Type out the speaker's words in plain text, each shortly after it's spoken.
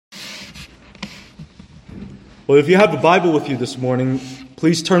Well, if you have a Bible with you this morning,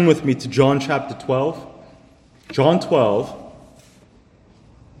 please turn with me to John chapter 12. John 12,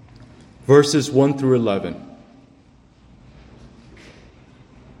 verses 1 through 11.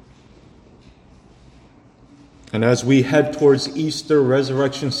 And as we head towards Easter,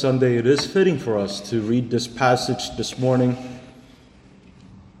 Resurrection Sunday, it is fitting for us to read this passage this morning.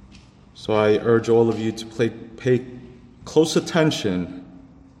 So I urge all of you to pay close attention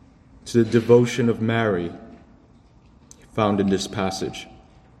to the devotion of Mary found in this passage.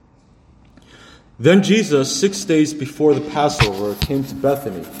 Then Jesus, 6 days before the Passover, came to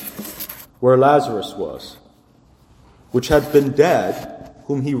Bethany, where Lazarus was, which had been dead,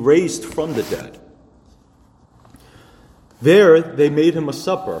 whom he raised from the dead. There they made him a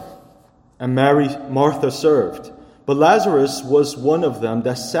supper, and Martha served. But Lazarus was one of them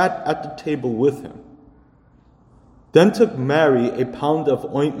that sat at the table with him. Then took Mary a pound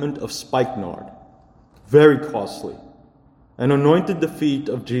of ointment of spikenard, very costly, and anointed the feet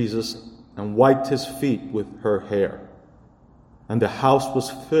of Jesus and wiped his feet with her hair. And the house was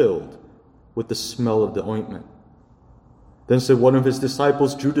filled with the smell of the ointment. Then said one of his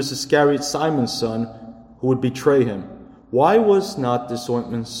disciples, Judas Iscariot, Simon's son, who would betray him, "Why was not this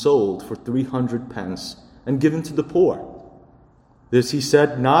ointment sold for 300 pence and given to the poor?" This he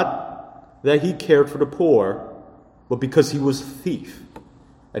said, not that he cared for the poor, but because he was a thief,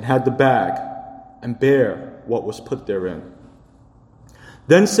 and had the bag, and bare what was put therein.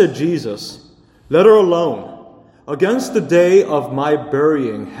 Then said Jesus, "Let her alone. Against the day of my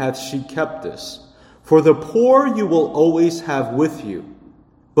burying hath she kept this. For the poor you will always have with you,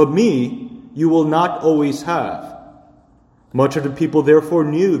 but me you will not always have." Much of the people therefore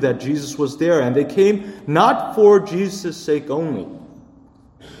knew that Jesus was there, and they came not for Jesus' sake only,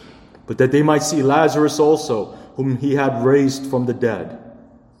 but that they might see Lazarus also, whom he had raised from the dead.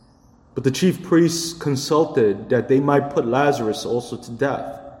 But the chief priests consulted that they might put Lazarus also to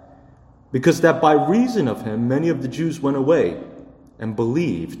death, because that by reason of him many of the Jews went away and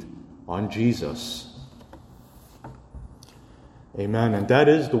believed on Jesus. Amen. And that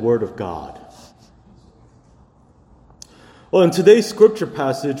is the word of God. Well, in today's scripture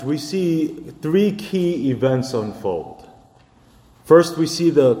passage, we see three key events unfold. First, we see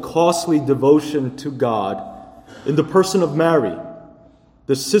the costly devotion to God in the person of Mary,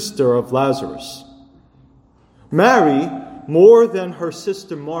 the sister of Lazarus. Mary, more than her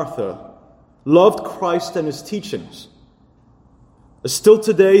sister Martha, loved Christ and his teachings. Still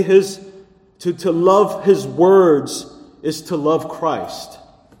today, to love his words is to love Christ.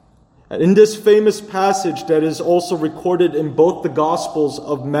 And in this famous passage that is also recorded in both the Gospels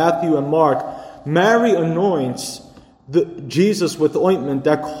of Matthew and Mark, Mary anoints Jesus with ointment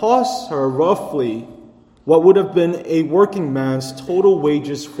that costs her roughly what would have been a working man's total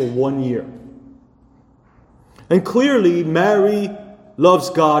wages for 1 year. And clearly, Mary loves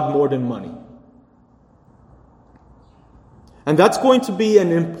God more than money. And that's going to be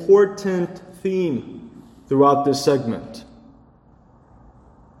an important theme throughout this segment.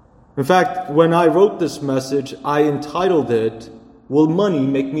 In fact, when I wrote this message, I entitled it, "Will Money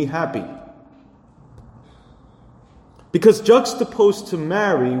Make Me Happy?" Because juxtaposed to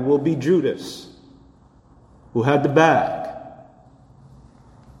Mary will be Judas, who had the bag.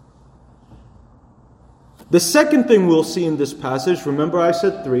 The second thing we'll see in this passage, remember I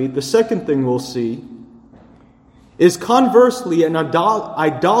said three, the second thing we'll see is conversely an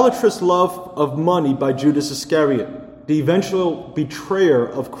idolatrous love of money by Judas Iscariot, the eventual betrayer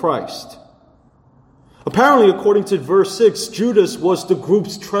of Christ. Apparently, according to verse 6, Judas was the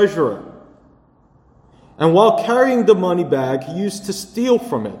group's treasurer. And while carrying the money bag, he used to steal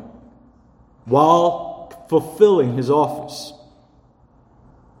from it while fulfilling his office.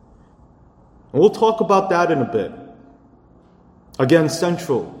 And we'll talk about that in a bit. Again,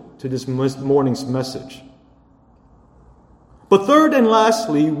 central to this morning's message. But third and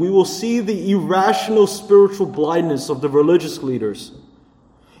lastly, we will see the irrational spiritual blindness of the religious leaders,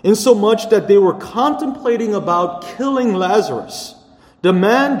 insomuch that they were contemplating about killing Lazarus, the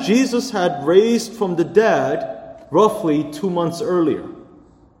man Jesus had raised from the dead roughly 2 months earlier.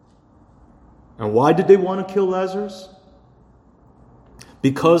 And why did they want to kill Lazarus?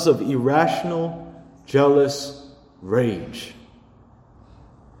 Because of irrational, jealous rage.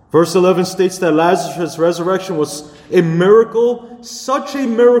 Verse 11 states that Lazarus' resurrection was a miracle, such a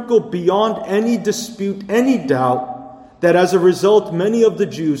miracle beyond any dispute, any doubt, that as a result, many of the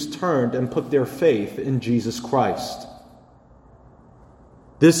Jews turned and put their faith in Jesus Christ.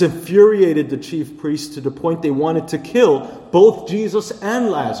 This infuriated the chief priests to the point they wanted to kill both Jesus and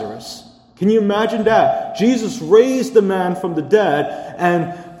Lazarus. Can you imagine that? Jesus raised the man from the dead,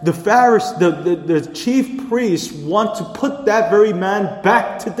 and the Pharisees, the chief priests want to put that very man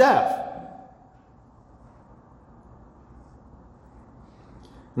back to death.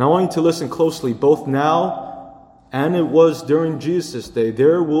 Now I want you to listen closely. Both now and it was during Jesus' day,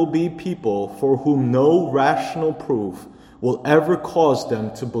 there will be people for whom no rational proof will ever cause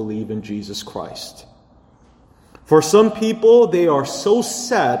them to believe in Jesus Christ. For some people, they are so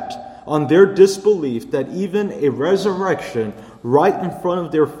set on their disbelief that even a resurrection right in front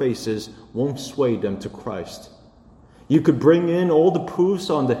of their faces won't sway them to Christ. You could bring in all the proofs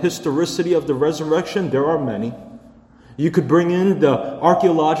on the historicity of the resurrection. There are many. You could bring in the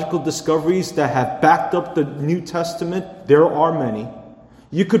archaeological discoveries that have backed up the New Testament. There are many.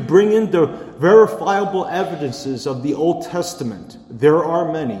 You could bring in the verifiable evidences of the Old Testament. There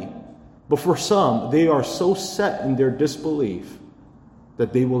are many. But for some, they are so set in their disbelief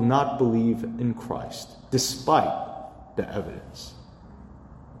that they will not believe in Christ, despite the evidence.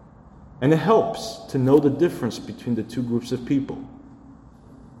 And it helps to know the difference between the two groups of people.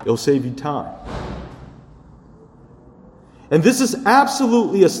 It'll save you time. And this is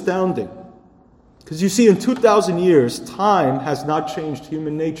absolutely astounding. Because you see, in 2,000 years, time has not changed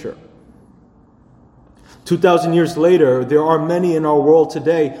human nature. 2,000 years later, there are many in our world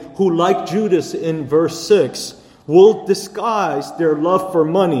today who, like Judas in verse 6, will disguise their love for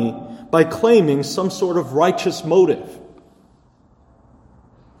money by claiming some sort of righteous motive.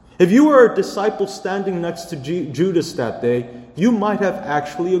 If you were a disciple standing next to Judas that day, you might have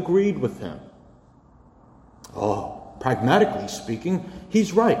actually agreed with him. Oh, pragmatically speaking,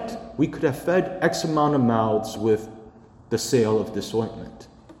 he's right. We could have fed X amount of mouths with the sale of this ointment.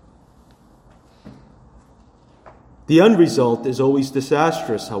 The end result is always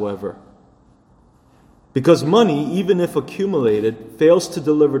disastrous, however, because money, even if accumulated, fails to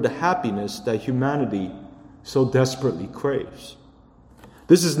deliver the happiness that humanity so desperately craves.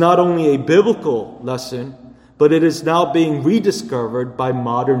 This is not only a biblical lesson, but it is now being rediscovered by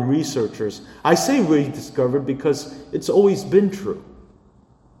modern researchers. I say rediscovered because it's always been true.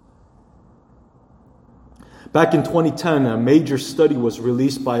 Back in 2010, a major study was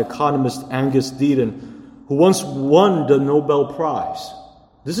released by economist Angus Deaton, who once won the Nobel Prize.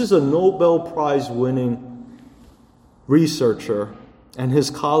 This is a Nobel Prize-winning researcher and his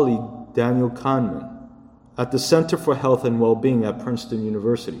colleague Daniel Kahneman at the Center for Health and Well-Being at Princeton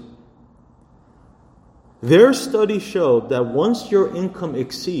University. Their study showed that once your income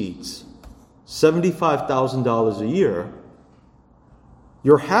exceeds $75,000 a year,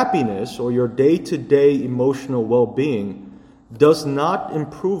 your happiness or your day-to-day emotional well-being does not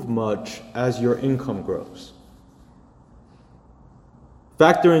improve much as your income grows.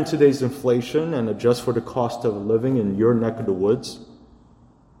 Factor in today's inflation and adjust for the cost of living in your neck of the woods.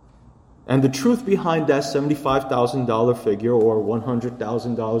 And the truth behind that $75,000 figure or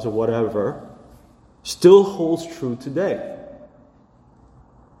 $100,000 or whatever still holds true today.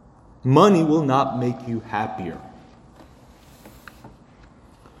 Money will not make you happier.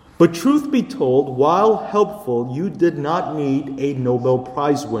 But truth be told, while helpful, you did not need a Nobel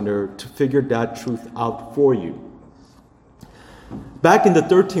Prize winner to figure that truth out for you. Back in the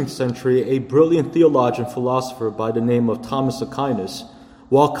 13th century, a brilliant theologian philosopher by the name of Thomas Aquinas,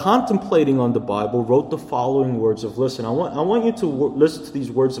 while contemplating on the Bible, wrote the following words of listen. I want you to listen to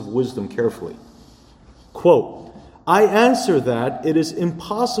these words of wisdom carefully. Quote, "I answer that it is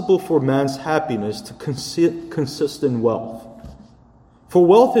impossible for man's happiness to consist in wealth. For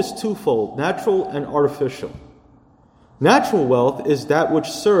wealth is twofold, natural and artificial. Natural wealth is that which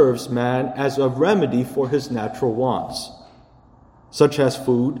serves man as a remedy for his natural wants, such as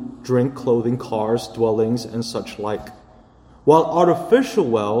food, drink, clothing, cars, dwellings, and such like. While artificial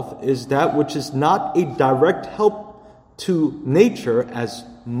wealth is that which is not a direct help to nature as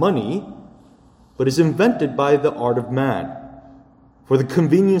money, but is invented by the art of man, for the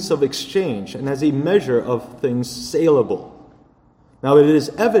convenience of exchange and as a measure of things saleable. Now it is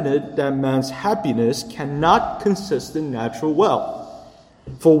evident that man's happiness cannot consist in natural wealth.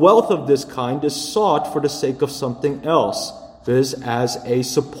 For wealth of this kind is sought for the sake of something else, viz. As a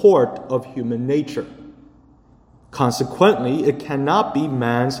support of human nature. Consequently, it cannot be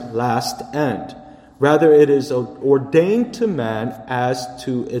man's last end. Rather, it is ordained to man as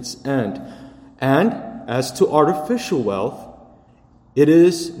to its end. And as to artificial wealth, it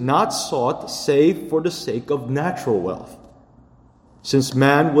is not sought save for the sake of natural wealth, since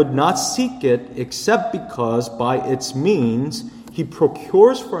man would not seek it except because by its means he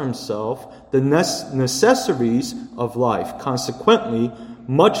procures for himself the necessaries of life. Consequently,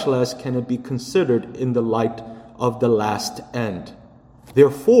 much less can it be considered in the light of the last end.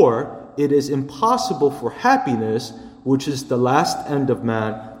 Therefore, it is impossible for happiness which is the last end of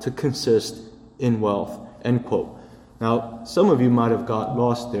man, to consist in wealth." End quote. Now, some of you might have got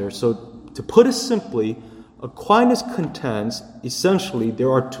lost there. So, to put it simply, Aquinas contends, essentially,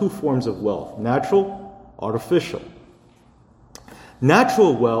 there are two forms of wealth: natural, artificial.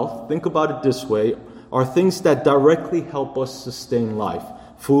 Natural wealth, think about it this way, are things that directly help us sustain life: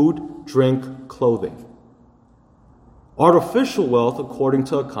 food, drink, clothing. Artificial wealth, according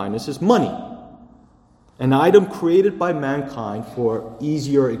to Aquinas, is money, an item created by mankind for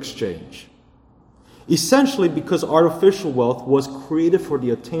easier exchange. Essentially, because artificial wealth was created for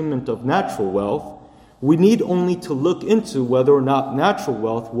the attainment of natural wealth, we need only to look into whether or not natural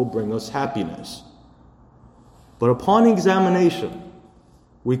wealth will bring us happiness. But upon examination,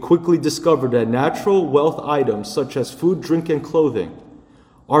 we quickly discover that natural wealth items such as food, drink, and clothing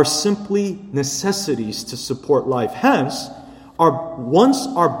are simply necessities to support life. Hence, once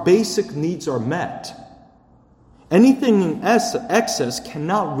our basic needs are met, anything in excess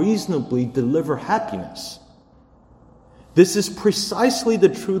cannot reasonably deliver happiness. This is precisely the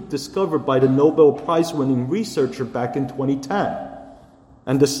truth discovered by the Nobel Prize-winning researcher back in 2010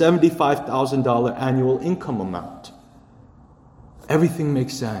 and the $75,000 annual income amount. Everything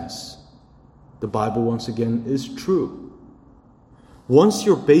makes sense. The Bible, once again, is true. Once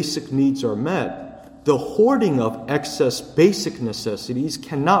your basic needs are met, the hoarding of excess basic necessities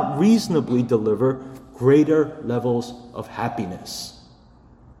cannot reasonably deliver greater levels of happiness.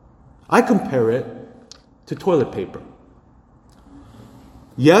 I compare it to toilet paper.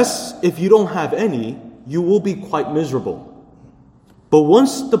 Yes, if you don't have any, you will be quite miserable. But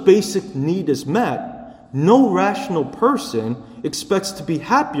once the basic need is met, no rational person expects to be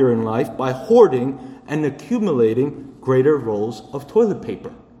happier in life by hoarding and accumulating greater rolls of toilet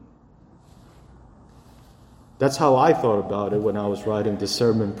paper. That's how I thought about it when I was writing the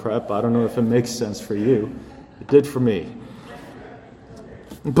sermon prep. I don't know if it makes sense for you. It did for me.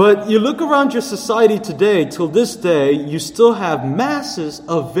 But you look around your society today, till this day, you still have masses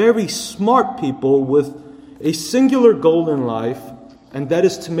of very smart people with a singular goal in life, and that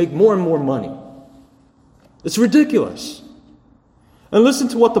is to make more and more money. It's ridiculous. And listen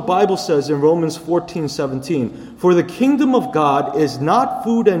to what the Bible says in Romans 14:17. "For the kingdom of God is not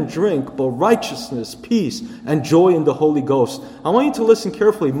food and drink, but righteousness, peace, and joy in the Holy Ghost." I want you to listen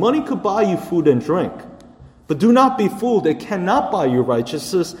carefully. Money could buy you food and drink. But do not be fooled. It cannot buy you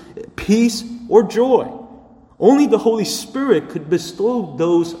righteousness, peace, or joy. Only the Holy Spirit could bestow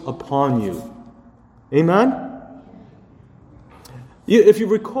those upon you. Amen? If you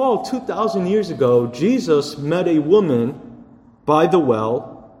recall, 2,000 years ago, Jesus met a woman by the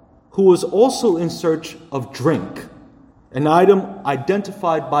well who was also in search of drink, an item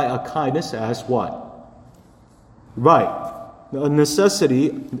identified by Aquinas as what? Right, a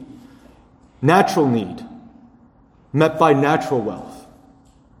necessity, natural need, met by natural wealth.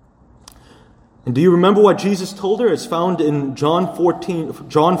 And do you remember what Jesus told her? It's found in John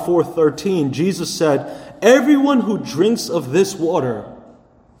 4:13. Jesus said, "Everyone who drinks of this water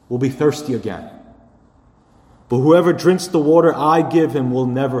will be thirsty again. But whoever drinks the water I give him will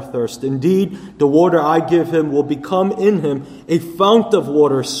never thirst. Indeed, the water I give him will become in him a fount of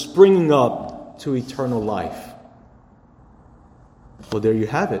water springing up to eternal life." Well, there you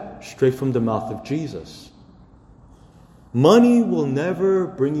have it, straight from the mouth of Jesus. Money will never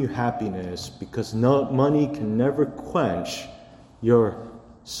bring you happiness because money can never quench your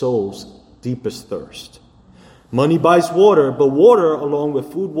soul's deepest thirst. Money buys water, but water, along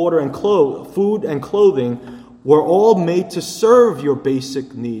with food, water, and food and clothing, were all made to serve your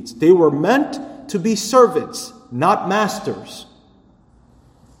basic needs. They were meant to be servants, not masters.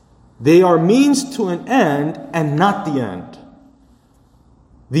 They are means to an end and not the end.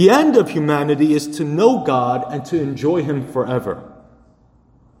 The end of humanity is to know God and to enjoy Him forever.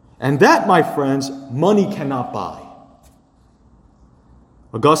 And that, my friends, money cannot buy.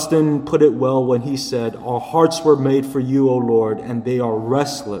 Augustine put it well when he said, "Our hearts were made for you, O Lord, and they are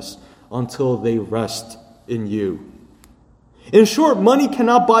restless until they rest in you." In short, money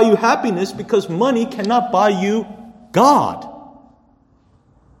cannot buy you happiness because money cannot buy you God.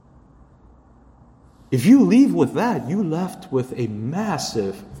 If you leave with that, you left with a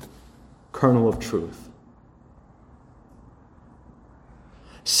massive kernel of truth.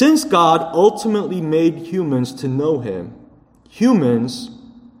 Since God ultimately made humans to know Him, humans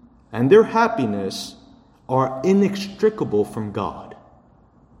and their happiness are inextricable from God.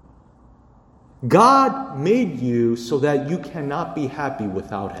 God made you so that you cannot be happy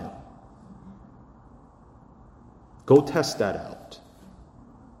without Him. Go test that out.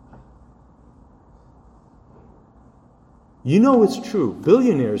 You know it's true.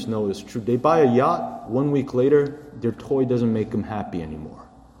 Billionaires know it's true. They buy a yacht, 1 week later, their toy doesn't make them happy anymore.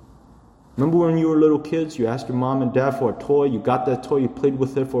 Remember when you were little kids, you asked your mom and dad for a toy, you got that toy, you played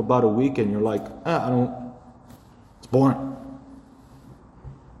with it for about a week, and you're like, it's boring.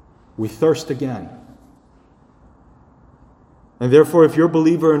 We thirst again. And therefore, if you're a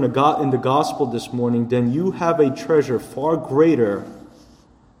believer in the gospel this morning, then you have a treasure far greater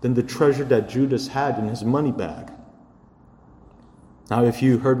than the treasure that Judas had in his money bag. Now, if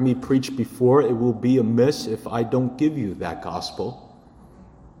you heard me preach before, it will be amiss if I don't give you that gospel.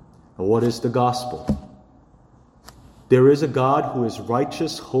 And what is the gospel? There is a God who is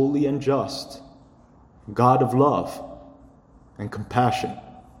righteous, holy, and just, God of love and compassion.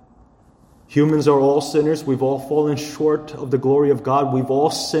 Humans are all sinners. We've all fallen short of the glory of God. We've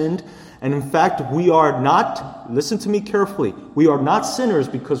all sinned. And in fact, we are not, listen to me carefully, we are not sinners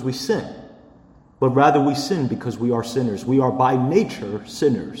because we sin, but rather we sin because we are sinners. We are by nature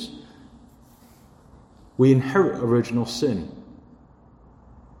sinners. We inherit original sin.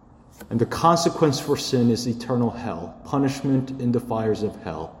 And the consequence for sin is eternal hell, punishment in the fires of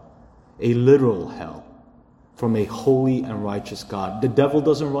hell, a literal hell from a holy and righteous God. The devil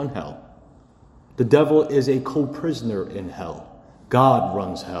doesn't run hell. The devil is a co-prisoner in hell. God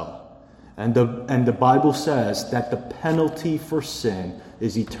runs hell. And the Bible says that the penalty for sin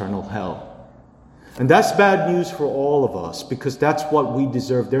is eternal hell. And that's bad news for all of us, because that's what we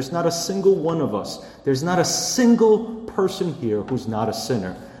deserve. There's not a single one of us, there's not a single person here who's not a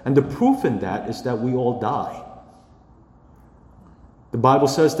sinner. And the proof in that is that we all die. The Bible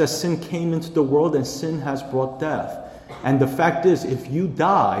says that sin came into the world and sin has brought death. And the fact is, if you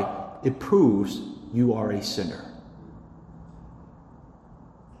die, it proves you are a sinner.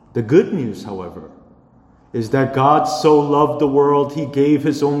 The good news, however, is that God so loved the world, He gave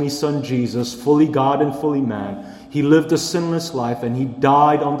His only Son Jesus, fully God and fully man. He lived a sinless life and He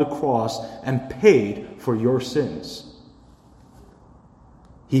died on the cross and paid for your sins.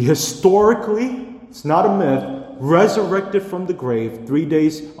 He historically, it's not a myth, resurrected from the grave 3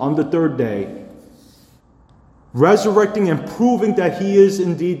 days on the third day, resurrecting and proving that He is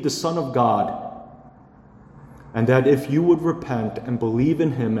indeed the Son of God, and that if you would repent and believe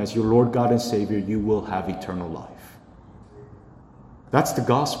in Him as your Lord God and Savior, you will have eternal life. That's the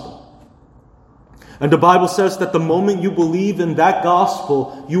gospel. And the Bible says that the moment you believe in that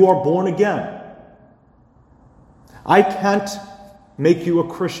gospel, you are born again. I can't make you a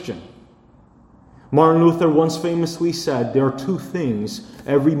Christian. Martin Luther once famously said, there are two things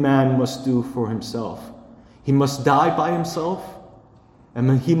every man must do for himself. He must die by himself,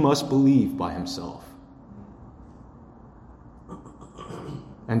 and he must believe by himself.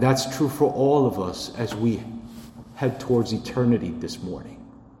 And that's true for all of us as we head towards eternity this morning.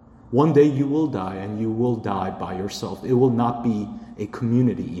 One day you will die, and you will die by yourself. It will not be a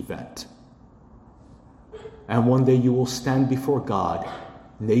community event. And one day you will stand before God,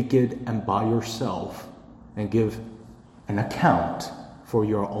 naked and by yourself, and give an account for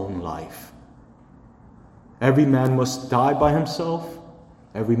your own life. Every man must die by himself.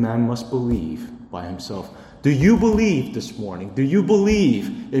 Every man must believe by himself. Do you believe this morning? Do you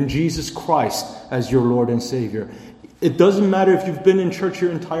believe in Jesus Christ as your Lord and Savior? It doesn't matter if you've been in church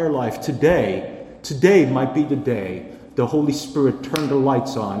your entire life. Today might be the day the Holy Spirit turned the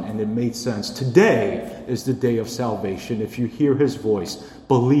lights on and it made sense. Today is the day of salvation. If you hear His voice,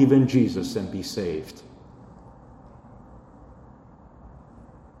 believe in Jesus and be saved.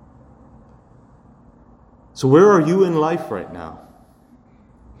 So where are you in life right now?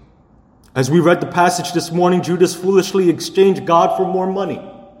 As we read the passage this morning, Judas foolishly exchanged God for more money.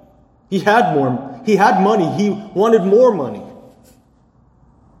 He had money. He wanted more money.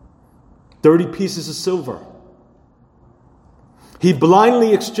 30 pieces of silver. He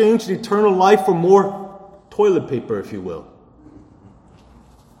blindly exchanged eternal life for more toilet paper, if you will.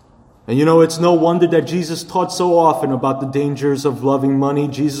 And it's no wonder that Jesus taught so often about the dangers of loving money.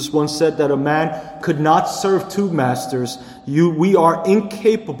 Jesus once said that a man could not serve two masters. We are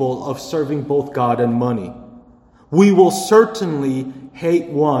incapable of serving both God and money. We will certainly hate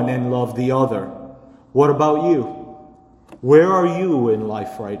one and love the other. What about you? Where are you in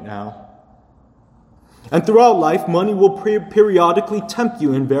life right now? And throughout life, money will periodically tempt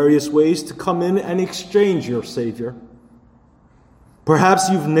you in various ways to come in and exchange your Savior. Perhaps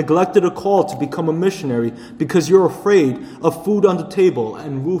you've neglected a call to become a missionary because you're afraid of food on the table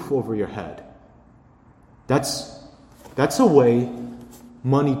and roof over your head. That's a way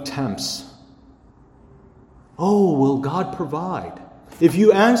money tempts. Oh, will God provide? If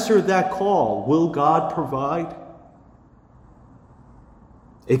you answer that call, will God provide?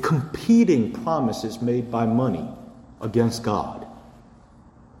 A competing promise is made by money against God.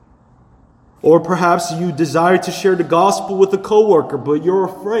 Or perhaps you desire to share the gospel with a coworker, but you're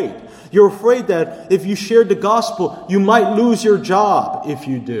afraid. You're afraid that if you share the gospel, you might lose your job if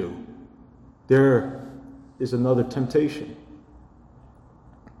you do. There is another temptation.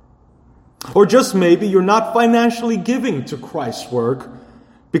 Or just maybe you're not financially giving to Christ's work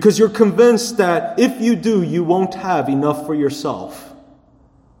because you're convinced that if you do, you won't have enough for yourself.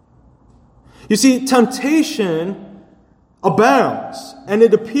 You see, temptation abounds, and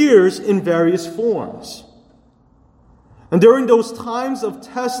it appears in various forms. And during those times of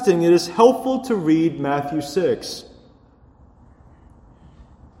testing, it is helpful to read Matthew 6.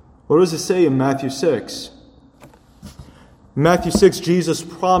 What does it say in Matthew 6? In Matthew 6, Jesus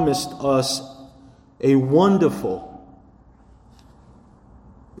promised us a wonderful,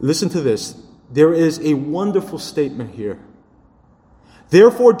 listen to this, there is a wonderful statement here.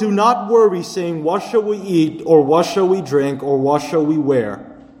 Therefore, do not worry, saying, what shall we eat, or what shall we drink, or what shall we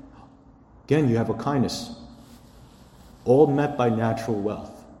wear? Again, you have a kindness. All met by natural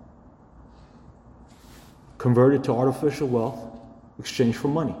wealth. Converted to artificial wealth, exchanged for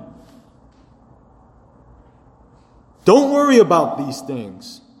money. Don't worry about these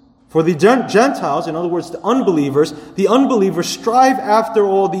things. For the Gentiles, in other words, the unbelievers strive after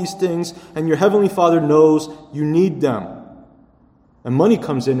all these things, and your heavenly Father knows you need them. And money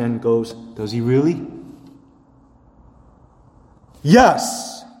comes in and goes, does he really?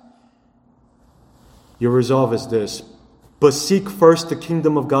 Yes. Your resolve is this, but seek first the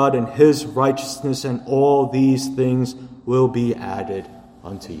kingdom of God and his righteousness, and all these things will be added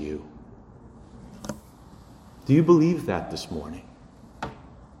unto you. Do you believe that this morning?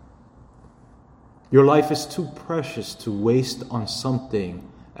 Your life is too precious to waste on something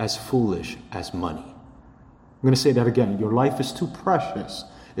as foolish as money. I'm going to say that again. Your life is too precious.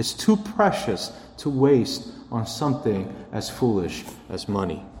 It's too precious to waste on something as foolish as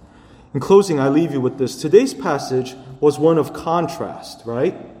money. In closing, I leave you with this. Today's passage was one of contrast,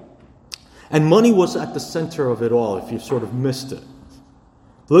 right? And money was at the center of it all, if you sort of missed it.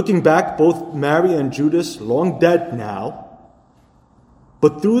 Looking back, both Mary and Judas, long dead now,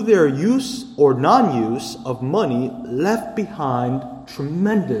 but through their use or non-use of money, left behind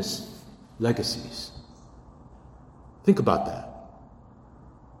tremendous legacies. Think about that.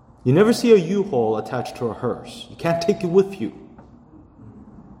 You never see a U-Haul attached to a hearse. You can't take it with you.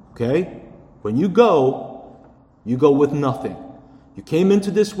 Okay? When you go with nothing. You came into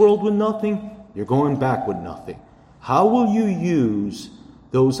this world with nothing, you're going back with nothing. How will you use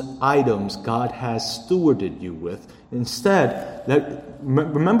those items God has stewarded you with? Instead,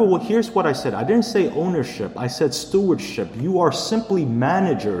 remember here's what I said. I didn't say ownership, I said stewardship. You are simply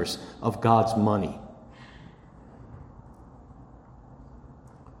managers of God's money.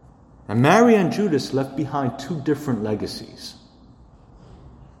 And Mary and Judas left behind two different legacies.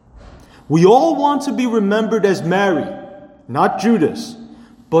 We all want to be remembered as Mary, not Judas,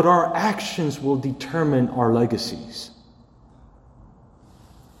 but our actions will determine our legacies.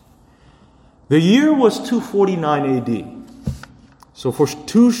 The year was 249 AD. So for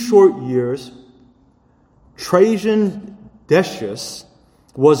 2 short years, Trajan Decius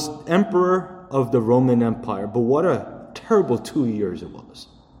was emperor of the Roman Empire. But what a terrible 2 years it was.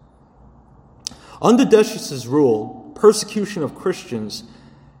 Under Decius' rule, persecution of Christians,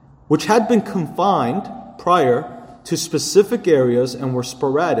 which had been confined prior to specific areas and were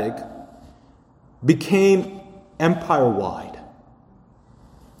sporadic, became empire-wide.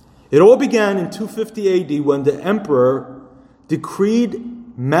 It all began in 250 AD when the emperor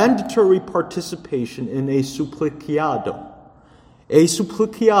decreed mandatory participation in a suppliciado. A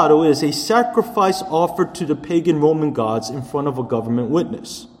suppliciado is a sacrifice offered to the pagan Roman gods in front of a government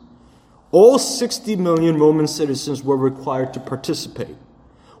witness. All 60 million Roman citizens were required to participate.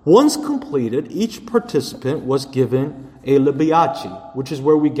 Once completed, each participant was given a legacy, which is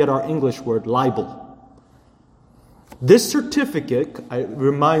where we get our English word libel. This certificate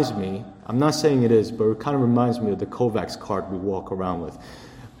reminds me, I'm not saying it is, but it kind of reminds me of the Kovacs card we walk around with.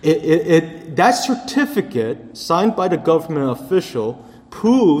 That certificate, signed by the government official,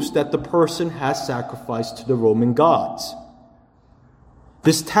 proves that the person has sacrificed to the Roman gods.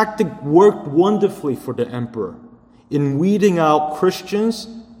 This tactic worked wonderfully for the emperor in weeding out Christians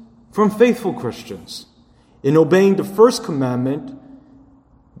from faithful Christians, in obeying the first commandment,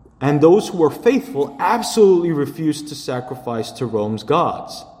 and those who were faithful absolutely refused to sacrifice to Rome's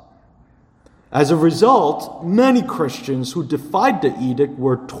gods. As a result, many Christians who defied the edict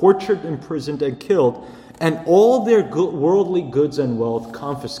were tortured, imprisoned, and killed, and all their worldly goods and wealth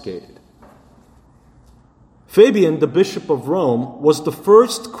confiscated. Fabian, the Bishop of Rome, was the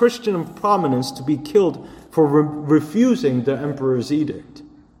first Christian of prominence to be killed for refusing the emperor's edict.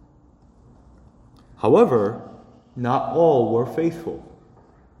 However, not all were faithful.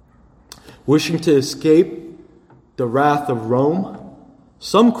 Wishing to escape the wrath of Rome,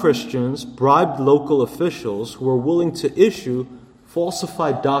 some Christians bribed local officials who were willing to issue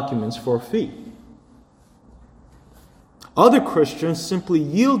falsified documents for a fee. Other Christians simply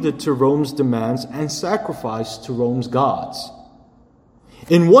yielded to Rome's demands and sacrificed to Rome's gods.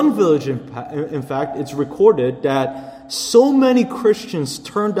 In one village, in fact, it's recorded that so many Christians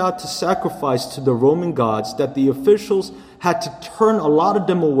turned out to sacrifice to the Roman gods that the officials had to turn a lot of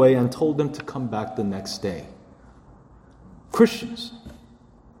them away and told them to come back the next day. Christians.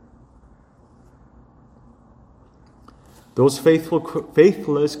 Those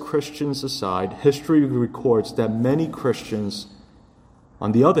faithless Christians aside, history records that many Christians,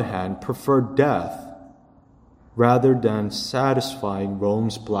 on the other hand, preferred death rather than satisfying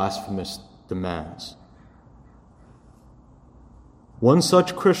Rome's blasphemous demands. One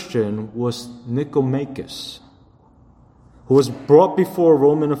such Christian was Nicomachus, who was brought before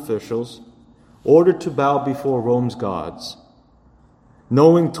Roman officials, ordered to bow before Rome's gods.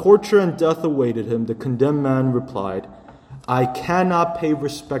 Knowing torture and death awaited him, the condemned man replied, "I cannot pay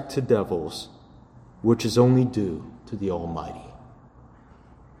respect to devils, which is only due to the Almighty."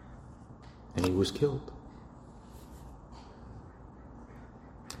 And he was killed.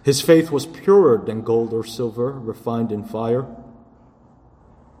 His faith was purer than gold or silver refined in fire.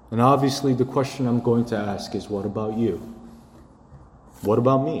 And obviously the question I'm going to ask is, what about you? What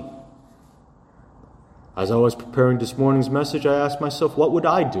about me? As I was preparing this morning's message, I asked myself, what would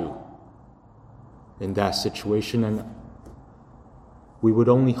I do in that situation? And we would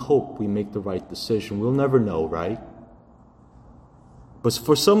only hope we make the right decision. We'll never know, right? But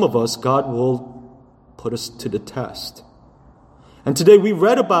for some of us, God will put us to the test. And today we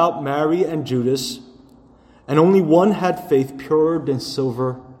read about Mary and Judas, and only one had faith purer than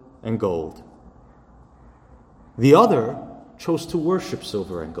silver and gold. The other chose to worship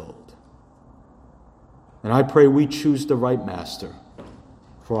silver and gold. And I pray we choose the right master,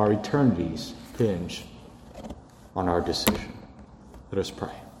 for our eternities hinge on our decision. Let us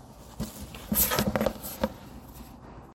pray.